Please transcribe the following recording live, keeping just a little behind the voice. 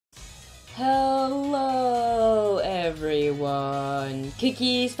Hello everyone,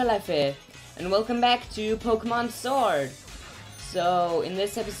 Cookies for Life here, and welcome back to Pokemon Sword. So in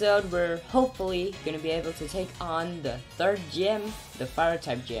this episode we're hopefully gonna be able to take on the third gym, the fire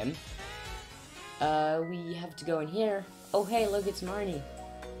type gym. We have to go in here. Oh hey, look, it's Marnie.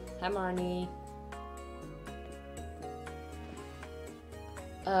 Hi Marnie.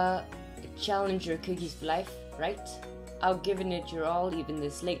 Challenger Cookies for Life, right? Out giving it your all even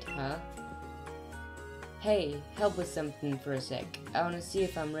this late, huh? Hey, help with something for a sec. I wanna see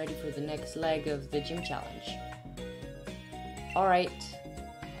if I'm ready for the next leg of the gym challenge. Alright.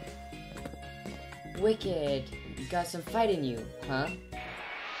 Wicked. You got some fight in you, huh?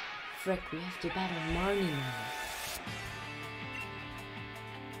 Frick, we have to battle Marnie now.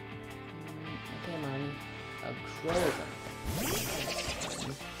 Okay, Marnie. A Crow.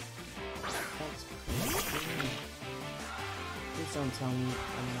 Please don't tell me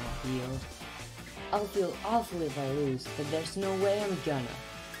I'm not healed. I'll feel awful if I lose, but there's no way I'm gonna.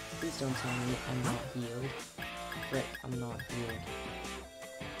 Please don't tell me I'm not healed. Frick, I'm not healed.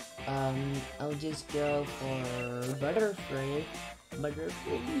 I'll just go for Butterfree.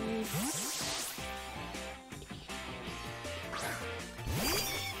 Butterfree.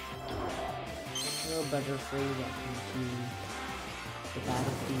 Throw Butterfree back into the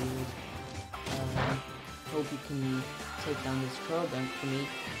battlefield. Hope you can take down this Croagunk for me.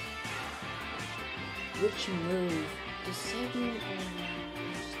 Which move does saving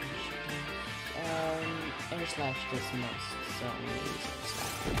Air Slash does most, so I'm gonna use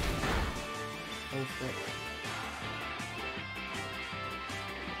Air Slash. Oh frick.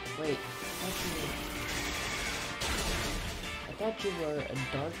 Wait, I thought you were a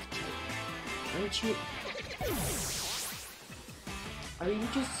dark type. Aren't you? Are you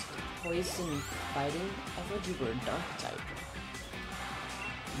just poison fighting? I thought you were a dark type.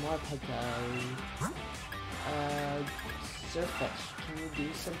 Morpeko. Surfetch, can you do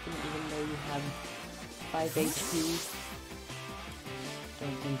something even though you have 5 HP?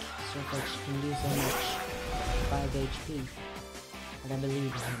 Don't think Surfetch can do so much. 5 HP. But I believe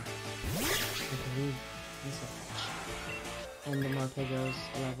in him. I believe in Surfetch. And the Morpeko's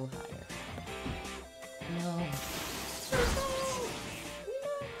a level higher. No.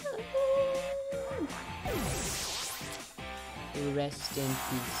 Rest in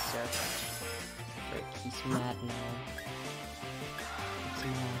peace, Surfetch. Frick, he's mad now. He's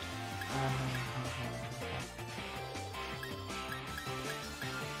mad.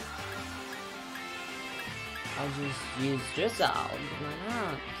 I'll just use Drizzle. Why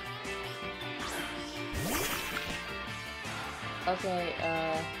not? Okay,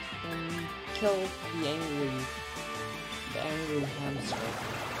 kill the angry hamster.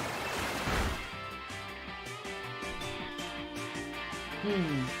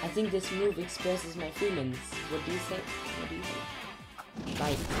 I think this move expresses my feelings. What do you say? What do you think?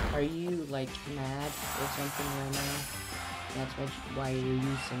 Like, are you like mad or something right now? That's why you're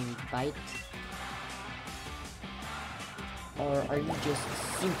using bite? Or are you just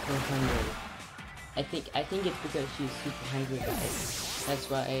super hungry? I think it's because she's super hungry, guys. That's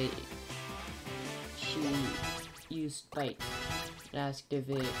why she used bite. And asked if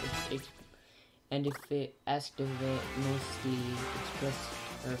it mostly expressed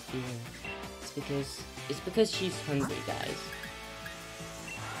her feeling. It's because she's hungry, guys.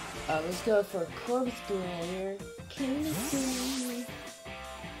 Let's go for Corvus-Glare. Can you see?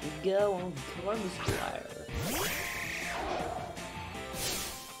 Go on Corvus-Glare.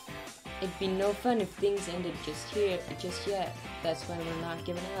 It'd be no fun if things ended just yet. That's why we're not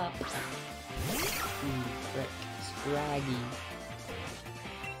giving up. Frick. Scraggy.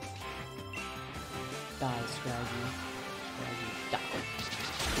 Die, Scraggy. Scraggy, die.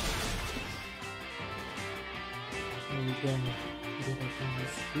 There we go. We did it,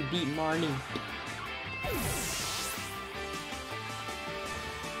 guys. We beat Marnie.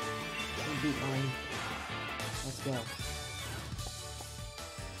 We beat Marnie. Let's go.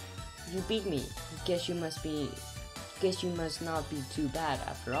 You beat me. Guess you must not be too bad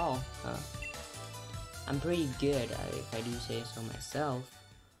after all, huh? I'm pretty good, if I do say so myself.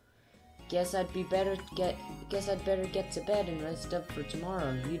 Guess I'd better get to bed and rest up for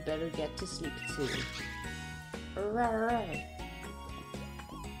tomorrow. You'd better get to sleep too. What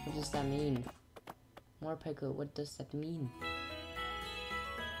does that mean? Morpeko, what does that mean?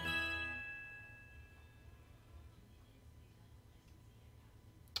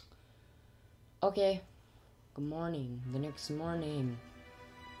 Okay. Good morning. The next morning.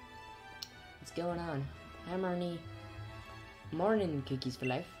 What's going on? Hi Marnie. Morning, Cookies for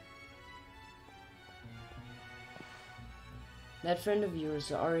Life. That friend of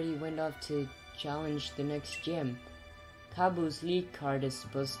yours already went off to challenge the next gym. Kabu's league card is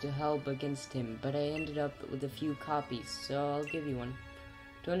supposed to help against him, but I ended up with a few copies, so I'll give you one.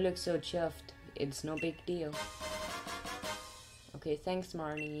 Don't look so chuffed. It's no big deal. Okay, thanks,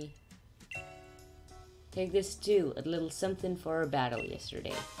 Marnie. Take this too, a little something for our battle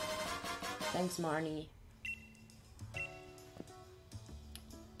yesterday. Thanks, Marnie.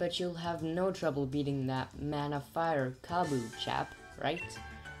 But you'll have no trouble beating that man of fire Kabu chap, right?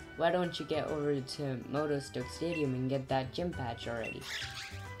 Why don't you get over to Motostoke Stadium and get that gym patch already?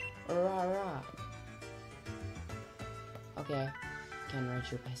 Rah. Okay, can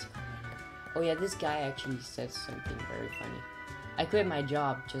ride your bicycle right now. Oh yeah, this guy actually says something very funny. I quit my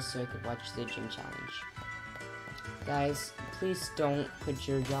job just so I could watch the gym challenge. Guys, please don't quit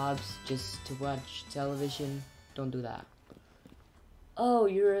your jobs just to watch television. Don't do that. Oh,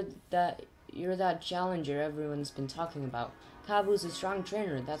 you're that challenger everyone's been talking about. Kabu's a strong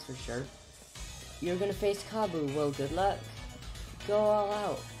trainer, that's for sure. You're gonna face Kabu, well, good luck. Go all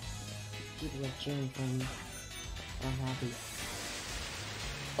out. People are cheering for me. I'm happy.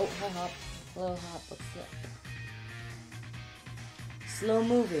 Oh, hi Hop. Hello Hop, what's up? Slow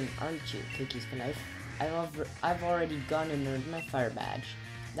moving, aren't you, Cookies for Life? I've already gone and earned my fire badge.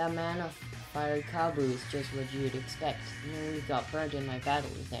 That man of fire Kabu is just what you'd expect. Nearly got burnt in my battle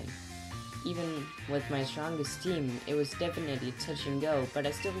with him. Even with my strongest team, it was definitely touch and go, but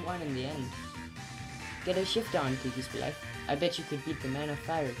I still won in the end. Get a shift on, Cookies for Life. I bet you could beat the man of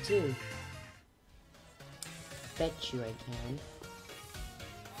fire too. Bet you I can.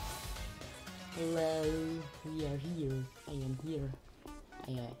 Hello, we are here. I am here.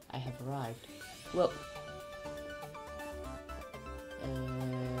 I have arrived. Whoa.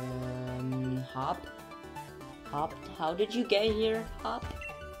 Hop? Hop, how did you get here, Hop?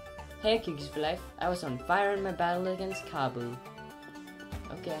 Hey, Cookies for Life. I was on fire in my battle against Kabu.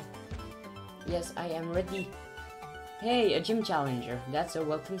 Okay. Yes, I am ready. Hey, a gym challenger. That's a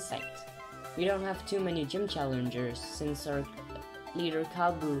welcome sight. We don't have too many gym challengers since our leader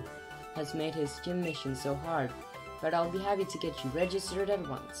Kabu has made his gym mission so hard, but I'll be happy to get you registered at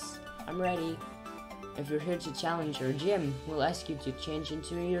once. I'm ready. If you're here to challenge our gym, we'll ask you to change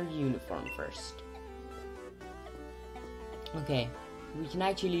into your uniform first. Okay, we can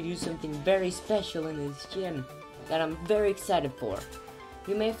actually do something very special in this gym that I'm very excited for.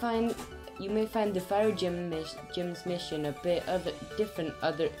 You may find the fire gym's mission a bit different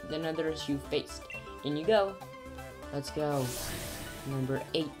than others you've faced. In you go. Let's go. Number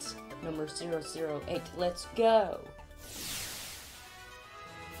 8. Number 008. Let's go.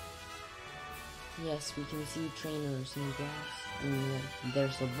 Yes, we can see trainers in the grass. And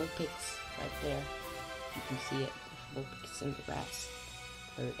there's a Vulpix right there. You can see it. Vulpix in the grass.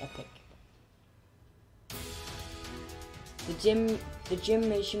 Very epic. The gym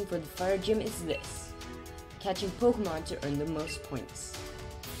mission for the fire gym is this. Catching Pokemon to earn the most points.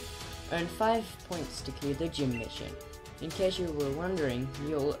 Earn 5 points to clear the gym mission. In case you were wondering,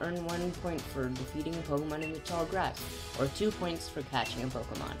 you'll earn 1 point for defeating a Pokemon in the tall grass, or 2 points for catching a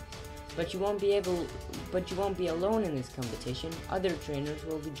Pokemon. But you won't be alone in this competition. Other trainers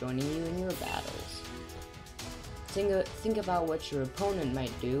will be joining you in your battles. Think about what your opponent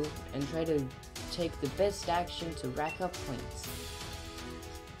might do and try to take the best action to rack up points.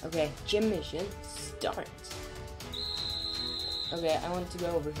 Okay, gym mission, start. Okay, I want to go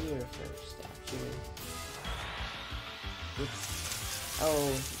over here first, actually. This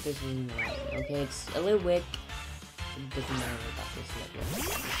is right. Okay, it's a little wick. It doesn't matter about this yet.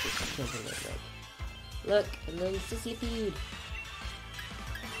 Just kill the little wick. Look, a little Sizzlipede.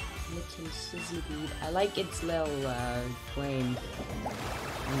 Little Sizzlipede. I like its little flame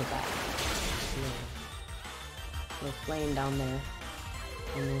on the back. Little flame down there.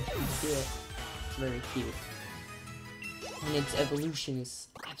 And then you do it. It's very cute. And its evolution is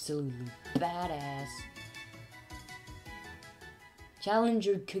absolutely badass.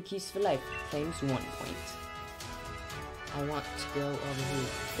 Challenger Cookies for Life claims 1 point. I want to go over here.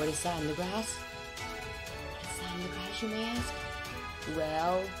 What is that in the grass? What is that in the grass, you may ask?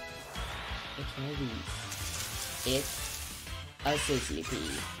 Well, it's one of these. It's a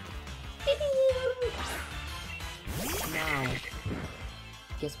Sizzlipede. Now,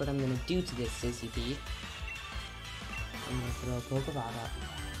 guess what I'm gonna do to this Sizzlipede? I'm gonna throw a Pokeball at it.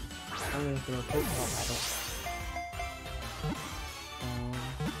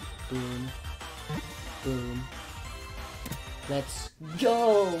 Boom. Boom. Let's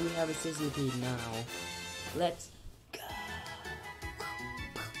go! We have a Sizzlipede now. Let's go!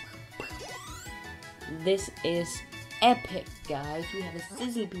 This is epic, guys. We have a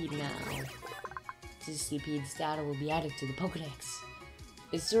Sizzlipede now. Sizzlypede's data will be added to the Pokédex.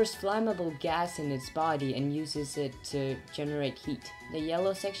 It stores flammable gas in its body and uses it to generate heat. The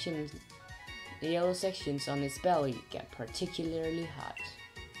yellow sections on its belly get particularly hot.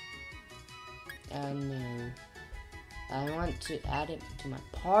 Oh no. I want to add it to my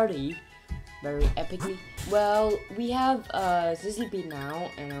party very epically. Well, we have Sizzlypede now,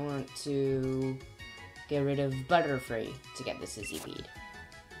 and I want to get rid of Butterfree to get the Sizzlypede.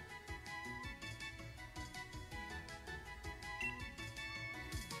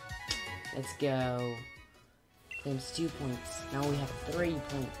 Let's go. Claims 2 points. Now we have 3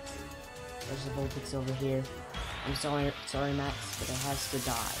 points. There's the Vulpix over here. I'm sorry, Max, but it has to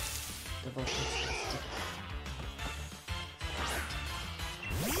die. The Vulpix has to die.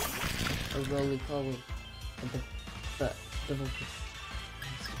 A roly-poly. The Vulpix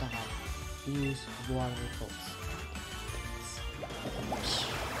has to die. Use water pulse.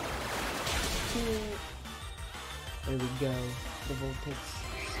 There we go. The Vulpix.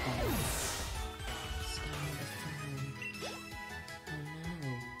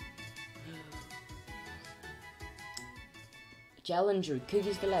 Challenger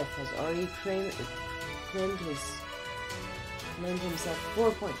Cookies for Life has already claimed himself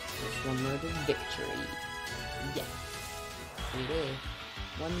 4 points. Just one more to victory. Yeah. It is.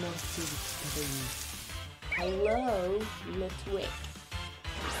 One more to victory. Hello, Litwick.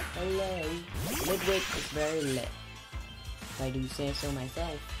 Hello. Litwick is very lit, if I do say so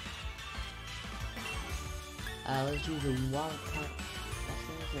myself. Let's use a water punch. Let's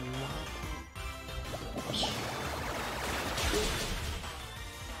use a water punch.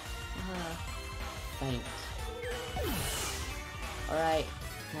 Thanks. Alright,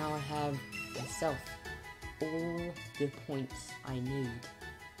 now I have myself all the points I need.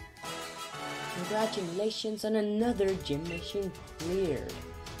 Congratulations on another gym mission cleared.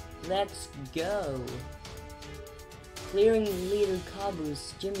 Let's go. Clearing Leader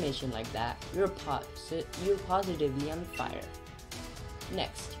Kabu's gym mission like that, you're positively on fire.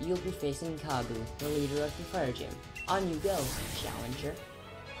 Next, you'll be facing Kabu, the leader of the fire gym. On you go, Challenger.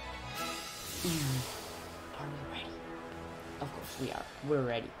 Are we ready? Of course we are. We're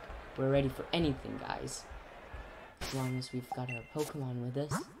ready. We're ready for anything, guys. As long as we've got our Pokemon with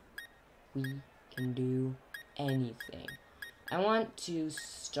us, we can do anything. I want to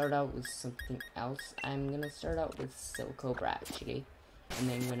start out with something else. I'm gonna start out with Silcobra actually, and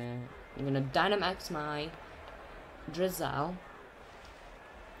then I'm gonna Dynamax my Drizzle.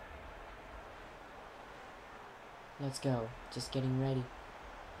 Let's go. Just getting ready.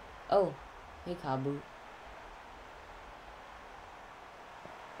 Oh, hey Kabu.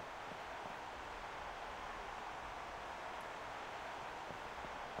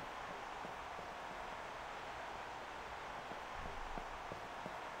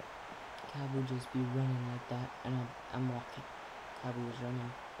 Kabu just be running like that, and I'm walking. Kabu is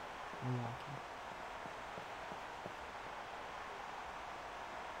running, I'm walking.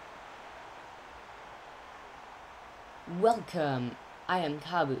 Welcome! I am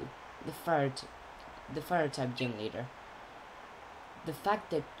Kabu, the fire type gym leader. The fact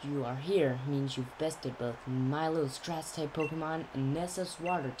that you are here means you've bested both Milo's grass type Pokemon and Nessa's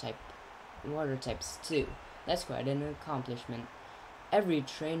water types too. That's quite an accomplishment. Every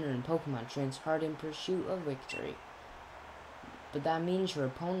trainer in Pokemon trains hard in pursuit of victory. But that means your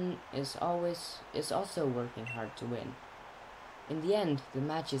opponent is also working hard to win. In the end, the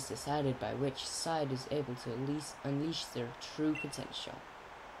match is decided by which side is able to unleash their true potential.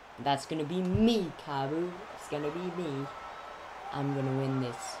 That's gonna be me, Kabu. It's gonna be me. I'm gonna win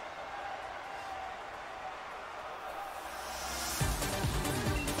this.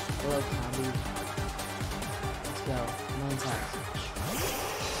 Hello, Kabu. Let's go. Mine's out.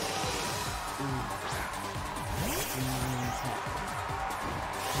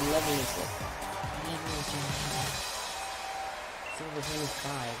 Level is it? Level is Silver 25,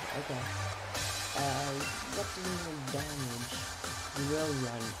 okay. What do you more damage? Drill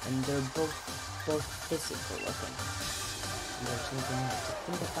Run, and they're both physical looking. And there's nothing else to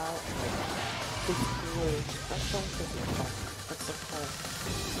think about. Physical, special physical. What's it called?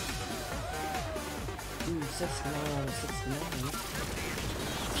 Ooh, 69 out of 69.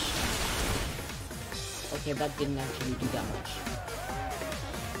 Okay, that didn't actually do that much.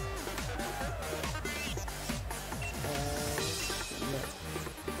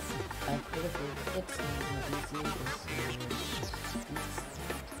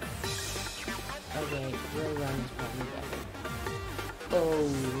 Okay, Drill Run is probably better. Oh,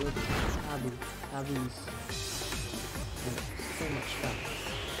 look at Kabu. Kabu's so much fun.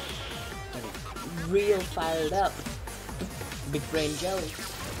 Getting real fired up. Big brain jelly.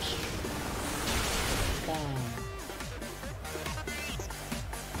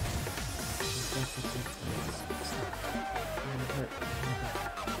 So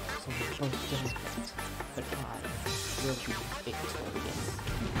we're both getting hurt, but I will be victorious.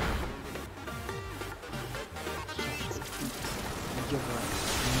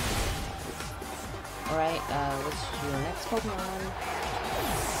 Alright, what's your next Pokemon?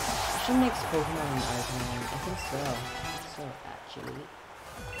 What's your next Pokemon, Arcanine? I think so. Actually.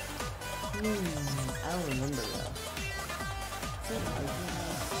 I don't remember though. Is it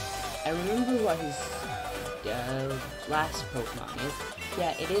Arcanine? I remember what his last Pokemon is.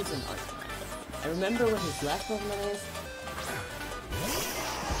 Yeah, it is an Arcanine. I remember what his last Pokemon is.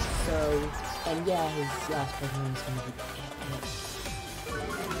 So, and yeah, his last Pokemon is gonna be epic.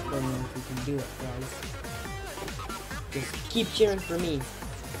 Don't know if we can do it, guys. Just keep cheering for me,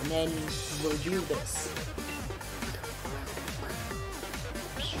 and then we'll do this.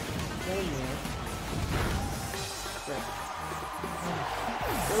 One more. Right.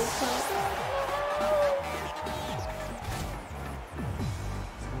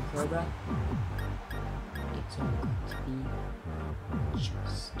 Cobra. It's all going to be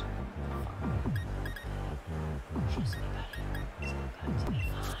just fine. Trust me, buddy. It's all going to be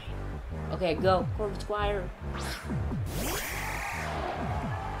fine. Okay, go, Corvus Squire.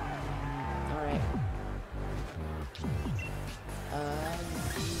 Alright.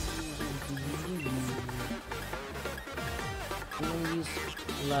 I'm gonna use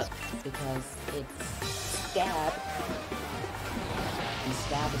luck because it's stab. And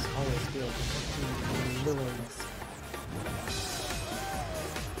stab is always good. Lures.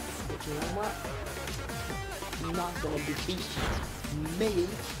 But you know what? I'm not gonna defeat me.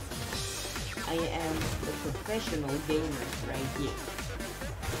 I am the professional gamer right here.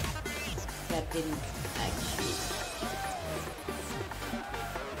 That didn't actually.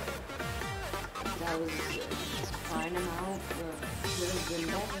 That was fine amount, but could have been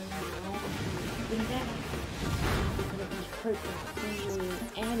better, you know? Been better. Could have been hurt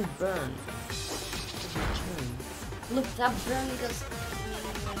and burn. Look, that burn does.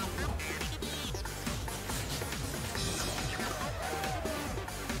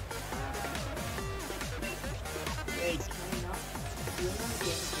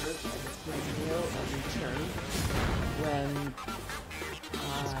 Return when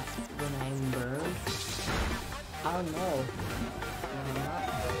I'm burned. I don't know.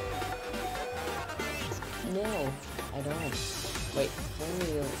 No, I don't. Wait,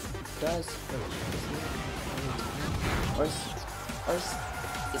 Flareon does hurt, or is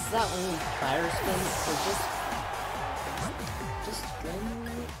that only fire spin or just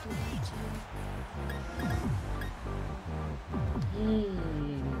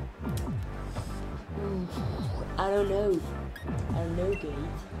I don't know,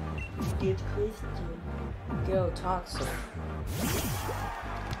 Gage. Good question. Go, talk to him.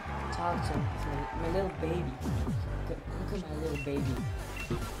 Talk to him. He's my little baby. Look at my little baby.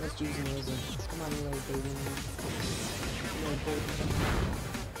 Let's use an Lizard. Come on, little baby. Little baby.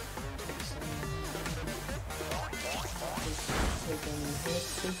 Taking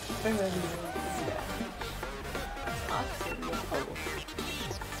hits and burning. Awesome, yo.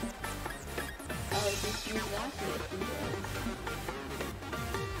 Oh, just use that hit.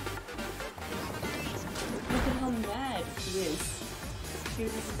 Look at how mad he is. He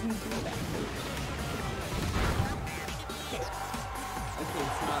doesn't do that. Okay,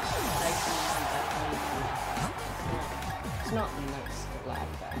 it's not actually not that funny. It's not nice to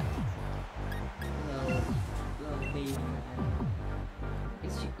laugh at. Little baby man.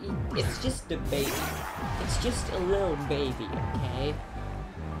 It's just a baby. It's just a little baby, okay?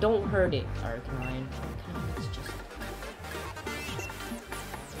 Don't hurt it, Arcanine. It's just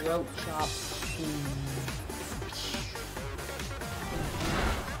throat chop.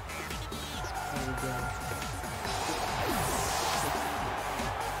 There we go.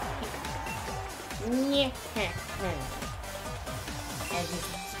 And his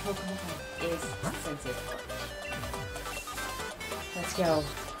Pokemon is sensitive. Let's go.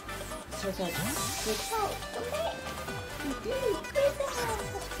 Switch out. Okay.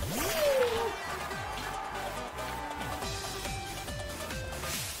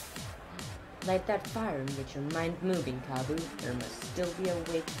 Light that fire and get your mind moving, Kabu. There must still be a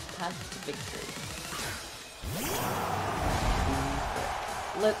way past victory.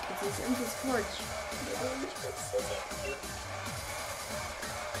 Look, it's his Empress torch.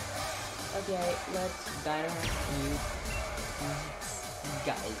 Okay, let's Dynamax you.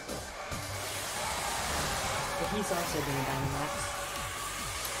 Geyser. But he's also gonna Dynamax.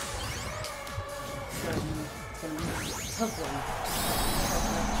 Some tough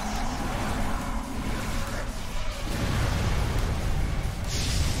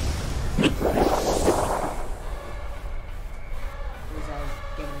one.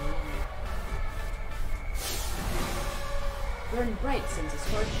 bright since his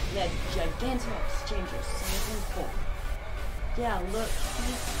torch led Gigantamax Changers Sonic form. Yeah, look,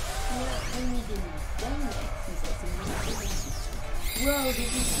 he's not only did he done it, he's also whoa, did you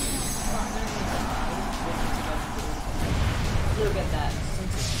see that spot? Look at that.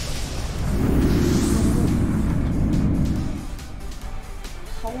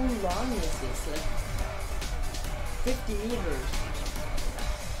 How long is this? Like 50 meters.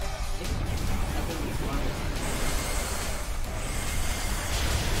 I think it's longer.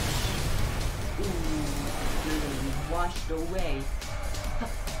 Ooh, really washed away.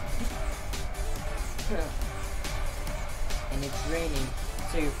 And it's raining,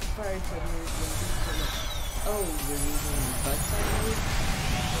 so your fire technique will be so much. Oh, you're using bug technique?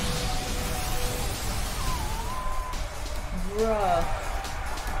 Bruh.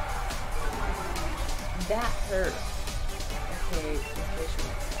 That hurt. Okay, official.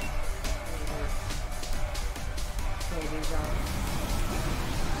 Okay, these are.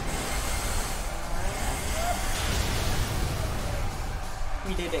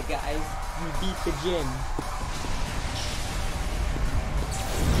 We did it, guys. We beat the gym.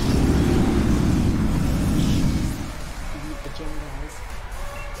 We beat the gym, guys.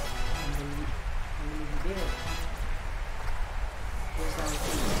 And then we did it. Here's our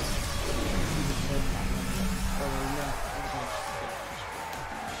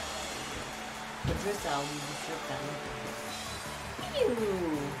but this album is stripped down. Ew!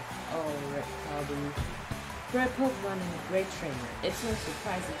 Oh, Rip Kabu. Great Pokemon and a great trainer. It's no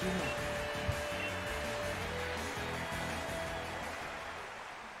surprise that you know.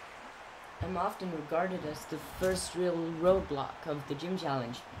 I'm often regarded as the first real roadblock of the gym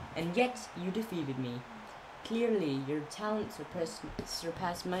challenge, and yet you defeated me. Clearly, your talent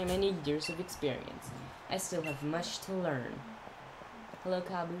surpassed my many years of experience. I still have much to learn. Hello,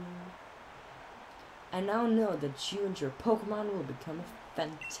 Kabu. I now know that you and your Pokemon will become a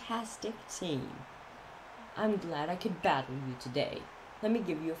fantastic team. I'm glad I could battle you today. Let me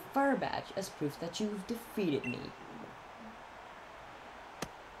give you a fire badge as proof that you've defeated me.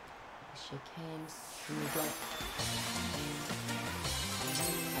 Shake hands. Here we go.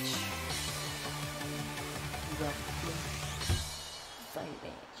 Fire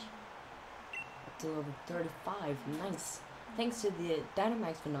badge. To level 35. Nice. Thanks to the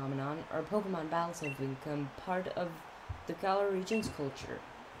Dynamax phenomenon, our Pokemon battles have become part of the Galar region's culture.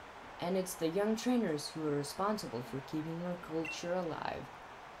 And it's the young trainers who are responsible for keeping our culture alive.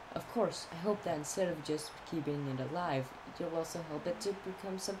 Of course, I hope that instead of just keeping it alive, you'll also help it to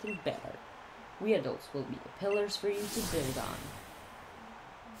become something better. We adults will be the pillars for you to build on.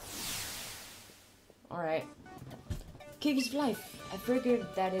 Alright. Kicky's life. I figured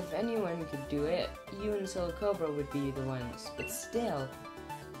that if anyone could do it, you and Silicobra would be the ones. But still,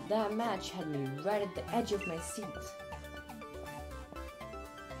 that match had me right at the edge of my seat.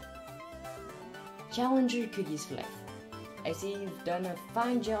 Challenger Cookies for life. I see you've done a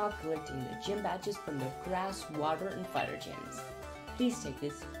fine job collecting the gym badges from the grass, water, and fighter gyms. Please take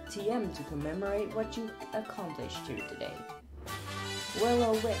this TM to commemorate what you accomplished here today.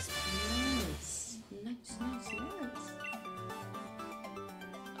 Willow Wisp. Nice.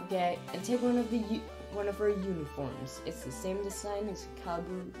 Okay, and take one of her uniforms. It's the same design as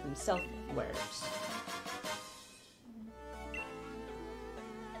Kabu himself wears.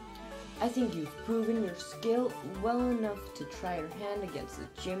 I think you've proven your skill well enough to try your hand against the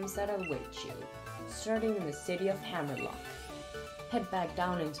gyms that await you, starting in the city of Hammerlock. Head back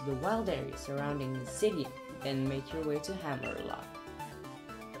down into the wild area surrounding the city, then make your way to Hammerlock.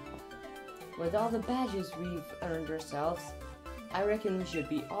 With all the badges we've earned ourselves, I reckon we should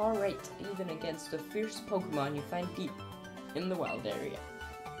be alright even against the fierce Pokemon you find deep in the wild area.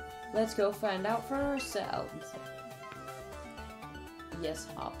 Let's go find out for ourselves. Yes,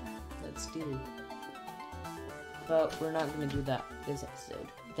 Hop. Let's do. But we're not going to do that this episode.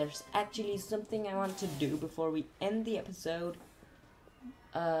 There's actually something I want to do before we end the episode.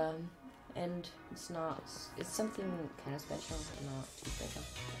 And it's something kind of special, not too special.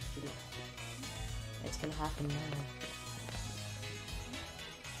 It's gonna happen now.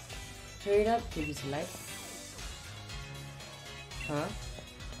 Hurry up, Kibby's life. Huh?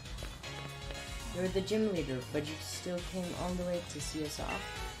 You're the gym leader, but you still came all the way to see us off?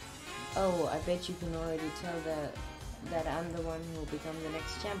 Oh, I bet you can already tell that I'm the one who will become the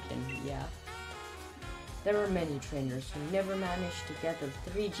next champion, yeah? There are many trainers who never manage to gather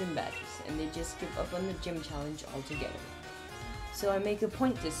 3 gym badges, and they just give up on the gym challenge altogether. So I make a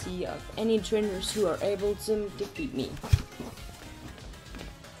point to see of any trainers who are able to defeat me.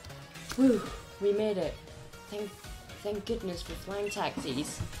 Whew, we made it. Thank goodness for flying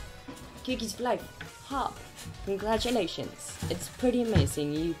taxis. Kiki's life. Hop, congratulations. It's pretty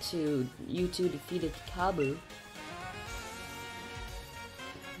amazing you two defeated Kabu.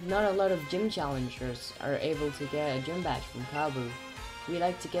 Not a lot of gym challengers are able to get a gym badge from Kabu. We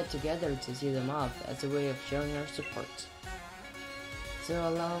like to get together to see them off as a way of showing our support. So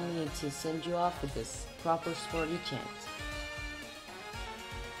allow me to send you off with this proper sporty chant.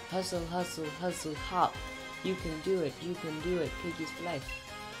 Hustle, hustle, hustle, hop. You can do it, Piggies for life.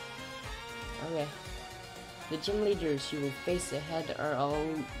 Okay. The gym leaders you will face ahead are all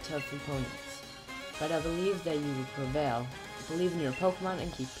tough opponents. But I believe that you will prevail. Believe in your Pokemon and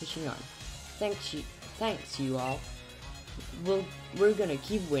keep pushing on. Thanks you all. We're gonna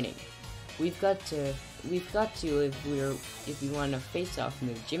keep winning. We've got to if we want to face off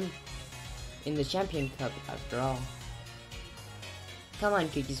in the Champion Cup after all. Come on,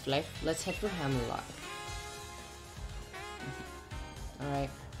 Cookies for life. Let's head for Hammerlock. Alright.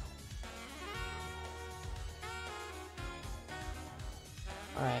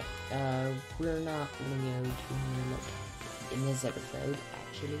 Alright, we're not gonna go to Hammerlock in this episode,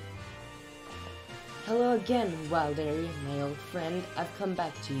 actually. Hello again, Wild Area, my old friend. I've come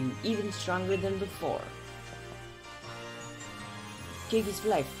back to you, even stronger than before. Cookies for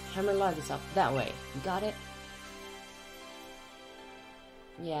life. Hammerlock is up that way. Got it?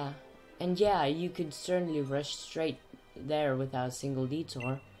 Yeah. And yeah, you could certainly rush straight there without a single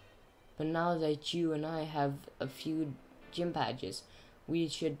detour. But now that you and I have a few gym badges, we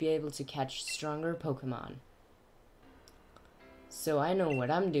should be able to catch stronger Pokemon. So I know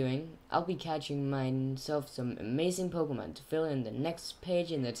what I'm doing. I'll be catching myself some amazing Pokemon to fill in the next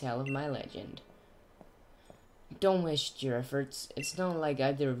page in the tale of my legend. Don't waste your efforts. It's not like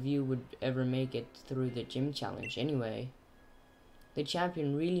either of you would ever make it through the gym challenge anyway. The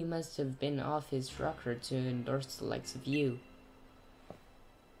champion really must have been off his rocker to endorse the likes of you.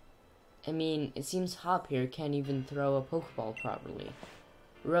 I mean, it seems Hop here can't even throw a Pokeball properly.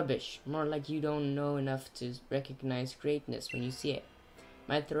 Rubbish. More like you don't know enough to recognize greatness when you see it.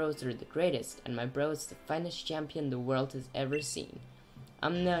 My throws are the greatest, and my bro is the finest champion the world has ever seen.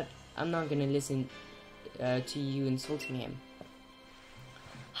 I'm not gonna listen to you insulting him.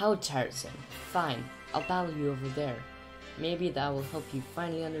 How tiresome. Fine, I'll battle you over there. Maybe that will help you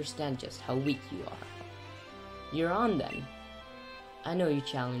finally understand just how weak you are. You're on then. I know you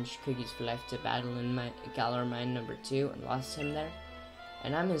challenged Cookies for life to battle in my Galar Mine number 2 and lost him there.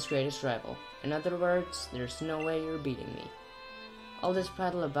 And I'm his greatest rival. In other words, there's no way you're beating me. All this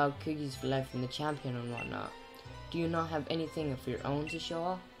prattle about Cookies for life and the champion and whatnot. Do you not have anything of your own to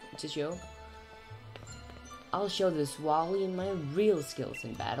show? I'll show this Wally my real skills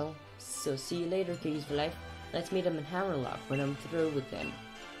in battle. So see you later, Cookies for life. Let's meet him in Hammerlock when I'm through with him.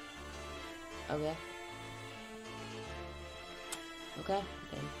 Okay. Okay,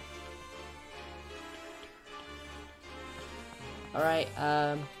 then. Alright,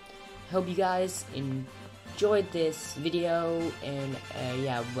 hope you guys enjoyed this video, and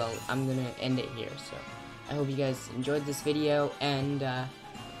yeah, well, I'm gonna end it here, so I hope you guys enjoyed this video, and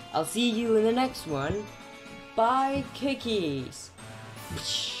I'll see you in the next one. Bye, Kickies!